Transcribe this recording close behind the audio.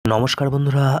নমস্কার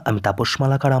বন্ধুরা, আমি তাপস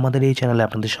মালাকার। আমাদের এই চ্যানেলে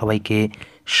আপনাদের সবাইকে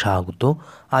স্বাগত।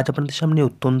 আজ আপনাদের সামনে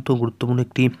অত্যন্ত গুরুত্বপূর্ণ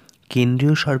একটি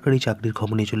কেন্দ্রীয় সরকারি চাকরির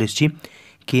খবর নিয়ে চলে এসেছি।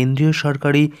 কেন্দ্রীয়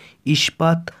সরকারি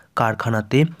ইস্পাত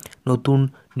কারখানাতে নতুন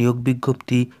নিয়োগ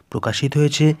বিজ্ঞপ্তি প্রকাশিত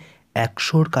হয়েছে।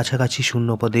 100-র কাছাকাছি শূন্য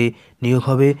পদে নিয়োগ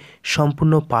হবে,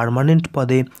 সম্পূর্ণ পার্মানেন্ট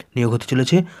পদে নিয়োগ হতে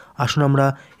চলেছে। আসুন আমরা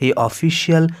এই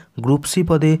অফিসিয়াল গ্রুপ সি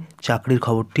পদে চাকরির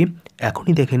খবরটি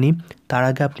এখনই দেখে নিই। তার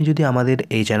আগে আপনি যদি আমাদের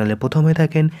এই চ্যানেলে প্রথম হয়ে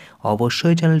থাকেন,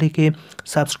 অবশ্যই চ্যানেলটিকে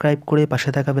সাবস্ক্রাইব করে পাশে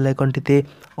থাকা বেল আইকনটিতে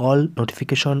অল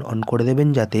নোটিফিকেশন অন করে দেবেন,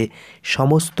 যাতে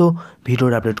সমস্ত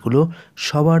ভিডিওর আপডেটগুলো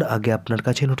সবার আগে আপনার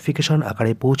কাছে নোটিফিকেশন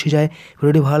আকারে পৌঁছে যায়।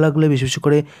 ভিডিওটি ভালো লাগলে বেশি বেশি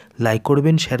করে লাইক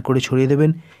করবেন, শেয়ার করে ছড়িয়ে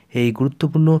দেবেন এই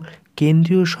গুরুত্বপূর্ণ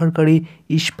কেন্দ্রীয় সরকারি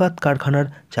ইস্পাত কারখানার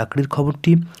চাকরির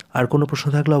খবরটি। আর কোনো প্রশ্ন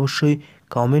থাকলে অবশ্যই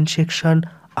কমেন্ট সেকশন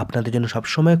আপনাদের জন্য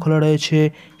সবসময় খোলা রয়েছে,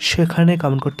 সেখানে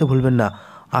কমেন্ট করতে ভুলবেন না।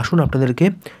 আসুন আপনাদেরকে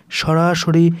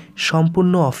সরাসরি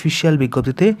সম্পূর্ণ অফিসিয়াল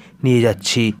বিজ্ঞপ্তিতে নিয়ে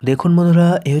যাচ্ছি। দেখুন বন্ধুরা,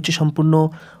 এই হচ্ছে সম্পূর্ণ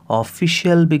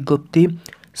অফিসিয়াল বিজ্ঞপ্তি।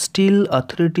 Steel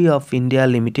authority of India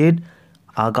limited,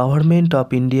 government of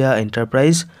India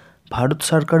enterprise, Bharat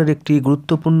সরকারের একটি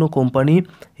গুরুত্বপূর্ণ কোম্পানি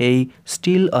এই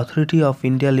steel authority of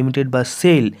India limited বা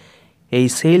সেল। এই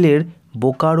সেলের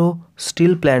বোকারো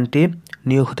স্টিল প্ল্যান্টে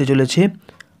নিয়োগ হতে চলেছে।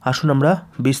 আসুন আমরা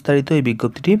বিস্তারিত এই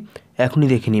বিজ্ঞপ্তিটি এখনই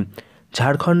দেখে নিই।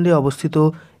 ঝাড়খণ্ডে অবস্থিত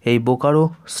এই বোকারো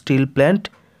স্টিল প্ল্যান্ট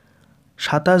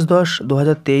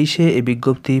 27/10/2023 এই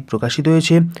বিজ্ঞপ্তি প্রকাশিত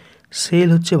হয়েছে। সেল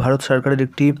হচ্ছে ভারত সরকারের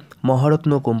একটি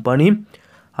মহারত্ন কোম্পানি।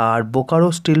 আর বোকারো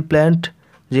স্টিল প্ল্যান্ট,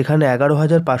 যেখানে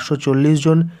 11,540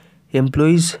 জন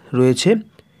এমপ্লয়িজ রয়েছে,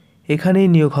 এখানেই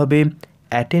নিয়োগ হবে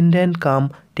অ্যাটেন্ড্যান্ট কাম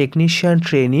টেকনিশিয়ান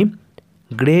ট্রেনি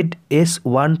গ্রেড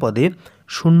S1 পদে।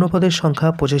 শূন্য পদের সংখ্যা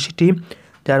 85টি,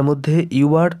 যার মধ্যে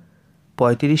UR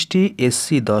 35টি, SC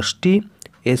 10টি,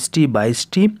 ST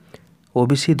 22টি,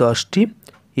 OBC 10টি,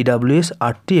 EWS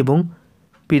 8টি এবং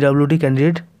PWD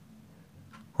ক্যান্ডিডেট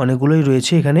অনেকগুলোই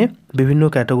রয়েছে। এখানে বিভিন্ন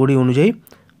ক্যাটাগরি অনুযায়ী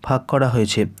ভাগ করা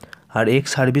হয়েছে। আর এক্স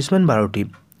সার্ভিসম্যান 12টি।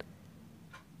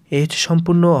 এই হচ্ছে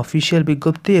সম্পূর্ণ অফিসিয়াল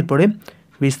বিজ্ঞপ্তি। এরপরে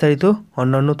বিস্তারিত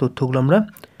অন্যান্য তথ্যগুলো আমরা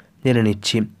জেনে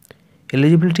নিচ্ছি।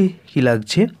 এলিজিবিলিটি কী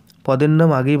লাগছে? পদের নাম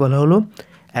আগেই বলা হলো,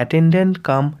 অ্যাটেন্ড্যান্ট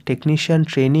কাম টেকনিশিয়ান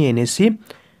ট্রেনি NSC।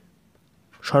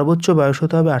 সর্বোচ্চ বয়স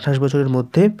হতে হবে 28 বছরের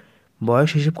মধ্যে। বয়স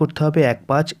হিসেব করতে হবে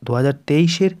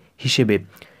 1/5/2023 হিসেবে।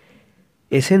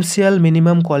 এসেনশিয়াল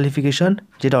মিনিমাম কোয়ালিফিকেশান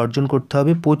যেটা অর্জন করতে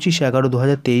হবে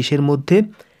 25/11/2023 মধ্যে।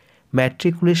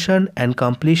 Matriculation and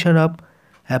completion of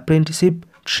apprenticeship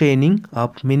training of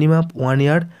minimum 1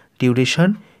 year duration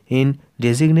in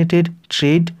designated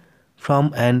trade from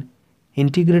an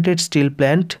integrated steel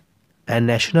plant and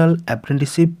national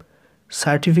apprenticeship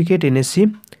certificate NSC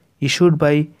issued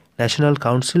by national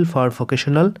council for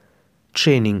vocational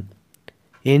training.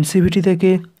 NCVT থেকে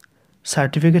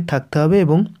certificate থাকতে হবে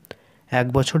এবং 1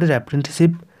 বছরের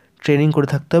apprenticeship training করে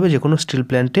থাকতে হবে যে কোনো স্টিল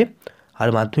প্ল্যান্টে। আর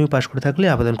মাধ্যমিক পাশ করে থাকলে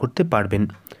আবেদন করতে পারবেন।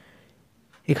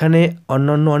 এখানে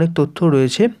অন্যান্য অনেক তথ্য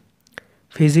রয়েছে।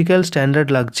 ফিজিক্যাল স্ট্যান্ডার্ড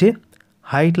লাগছে।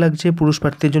 হাইট লাগছে পুরুষ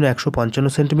প্রার্থীদের জন্য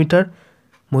 155 সেন্টিমিটার,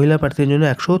 মহিলা প্রার্থীদের জন্য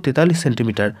 143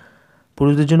 সেন্টিমিটার।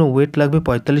 পুরুষদের জন্য ওয়েট লাগবে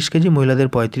 45 কেজি, মহিলাদের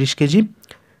 35 কেজি।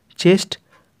 চেস্ট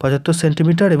 75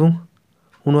 সেন্টিমিটার এবং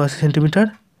 79 সেন্টিমিটার,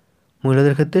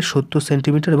 মহিলাদের ক্ষেত্রে 70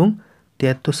 সেন্টিমিটার এবং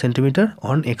 73 সেন্টিমিটার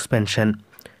অন এক্সপ্যানশন।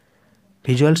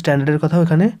 ভিজুয়াল স্ট্যান্ডার্ডের কথাও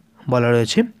এখানে বলা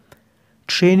রয়েছে।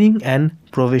 Training and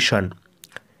provision,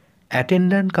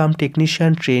 অ্যাটেন্ড্যান্ট come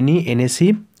technician trainee NSC।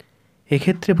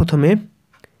 এক্ষেত্রে প্রথমে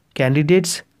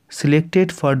candidates selected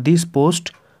for this post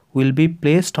will be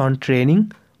placed on training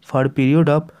for period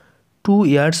of 2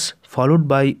 years followed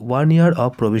by 1 year of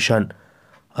provision.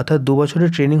 অর্থাৎ 2 বছরের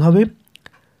training হবে,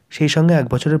 সেই সঙ্গে 1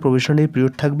 বছরের প্রভিশনারি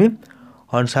পিরিয়ড থাকবে।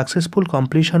 On successful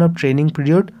completion of training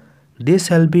period they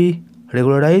shall be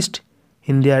রেগুলারাইজড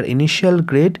in their initial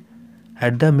grade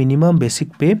at the minimum basic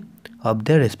pay of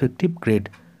their respective grade.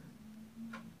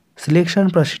 Selection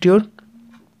procedure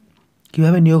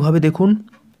কীভাবে নিয়োগ হবে দেখুন।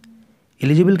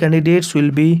 Eligible candidates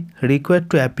will be required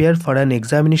to appear for an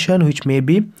examination which may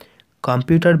be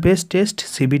computer based test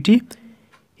CBT,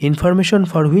 information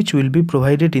for which will be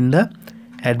provided in the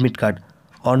admit card.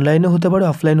 অনলাইনে হতে পারে,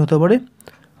 offline হতে পারে।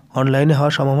 অনলাইনে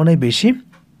হওয়ার সম্ভাবনাই বেশি।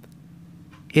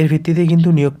 এর ভিত্তিতে কিন্তু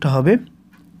নিয়োগটা হবে।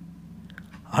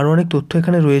 আরও অনেক তথ্য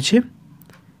এখানে রয়েছে,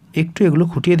 একটু এগুলো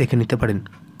খুঁটিয়ে দেখে নিতে পারেন।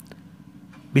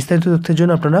 বিস্তারিত তথ্যের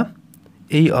জন্য আপনারা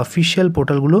এই অফিসিয়াল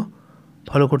পোর্টালগুলো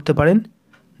ফলো করতে পারেন,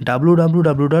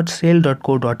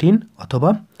 www.sel.co.in অথবা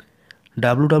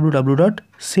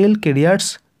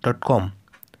www.selcareers.com।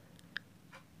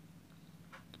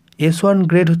 S1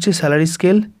 গ্রেড হচ্ছে স্যালারি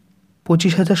স্কেল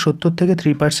 25,070 থেকে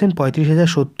 3%,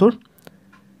 35,070।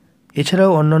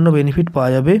 এছাড়াও অন্যান্য বেনিফিট পাওয়া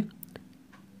যাবে।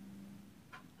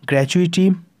 Gratuity,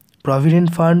 provident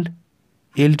fund,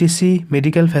 LTC,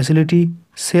 medical facility,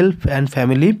 self and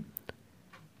family,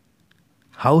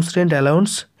 house rent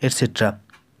allowance etcetera.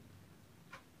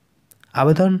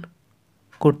 আবেদন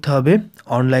করতে হবে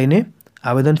অনলাইনে।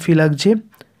 আবেদন ফি লাগছে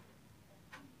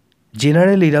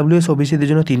জেনারেল ইডাব্লিউএস ওবিসিদের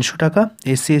জন্য 300 টাকা,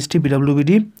 SC ST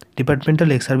পিডাব্লিউবিডি departmental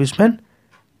ex serviceman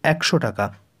 100 টাকা।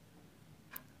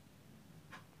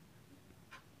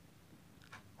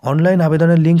 অনলাইন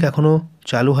আবেদনের লিঙ্ক এখনও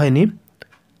চালু হয়নি,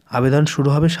 আবেদন শুরু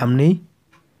হবে সামনেই।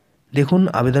 দেখুন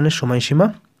আবেদনের সময়সীমা।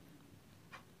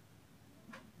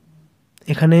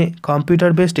 এখানে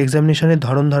কম্পিউটার বেসড এক্সামিনেশনের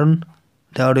ধরন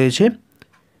দেওয়া রয়েছে।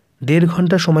 1.5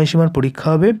 ঘন্টা সময়সীমার পরীক্ষা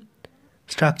হবে।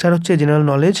 স্ট্রাকচার হচ্ছে general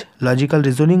knowledge, logical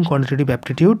reasoning, quantitative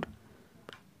aptitude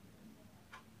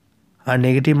আর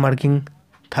নেগেটিভ মার্কিং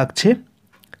থাকছে।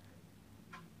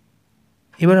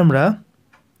 এবার আমরা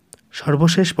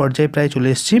সর্বশেষ পর্যায়ে প্রায় চলে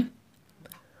এসেছি।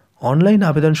 অনলাইন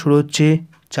আবেদন শুরু হচ্ছে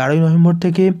 4 নভেম্বর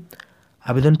থেকে।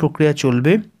 আবেদন প্রক্রিয়া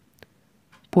চলবে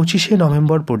 25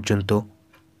 নভেম্বর পর্যন্ত।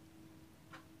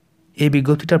 এই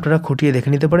বিজ্ঞপ্তিটা আপনারা খতিয়ে দেখে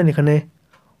নিতে পারেন, এখানে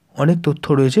অনেক তথ্য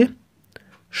রয়েছে,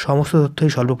 সমস্ত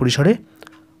তথ্যই স্বল্প পরিসরে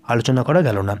আলোচনা করা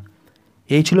গেল না।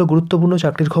 এই ছিল গুরুত্বপূর্ণ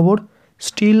চাকরির খবর।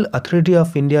 Steel authority of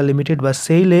India limited বা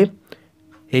সেইলে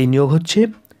এই নিয়োগ হচ্ছে।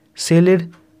 সেলের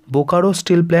বোকারো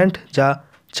স্টিল প্ল্যান্ট, যা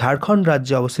ঝাড়খণ্ড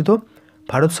রাজ্যে অবস্থিত,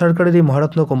 ভারত সরকারের এই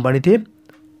মহারত্ন কোম্পানিতে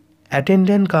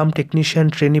অ্যাটেন্ডেন্ট কাম টেকনিশিয়ান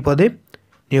ট্রেনি পদে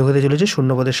নিয়োগ হতে চলেছে।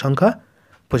 শূন্যপদের সংখ্যা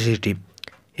 25টি।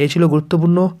 এই ছিল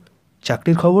গুরুত্বপূর্ণ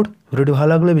চাকরির খবর। ভিডিওটি ভালো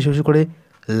লাগলে বেশি বেশি করে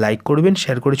লাইক করবেন,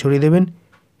 শেয়ার করে ছড়িয়ে দেবেন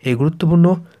এই গুরুত্বপূর্ণ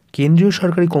কেন্দ্রীয়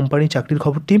সরকারি কোম্পানি চাকরির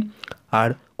খবরটি। আর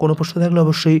কোনো প্রশ্ন থাকলে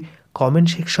অবশ্যই কমেন্ট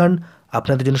সেকশন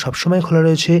আপনাদের জন্য সবসময় খোলা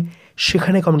রয়েছে,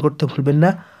 সেখানে কমেন্ট করতে ভুলবেন না।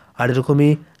 আর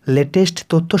এরকমই লেটেস্ট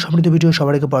তথ্য সমৃদ্ধ ভিডিও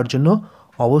সবার আগে পাওয়ার জন্য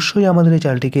অবশ্যই আমাদের এই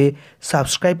চ্যানেলটিকে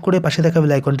সাবস্ক্রাইব করে পাশে থাকা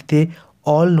বেল আইকনটিতে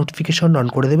অল নোটিফিকেশন অন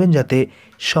করে দেবেন, যাতে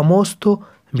সমস্ত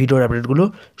ভিডিওর আপডেটগুলো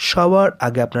সবার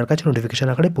আগে আপনার কাছে নোটিফিকেশন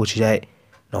আকারে পৌঁছে যায়।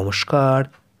 নমস্কার,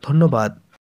 ধন্যবাদ।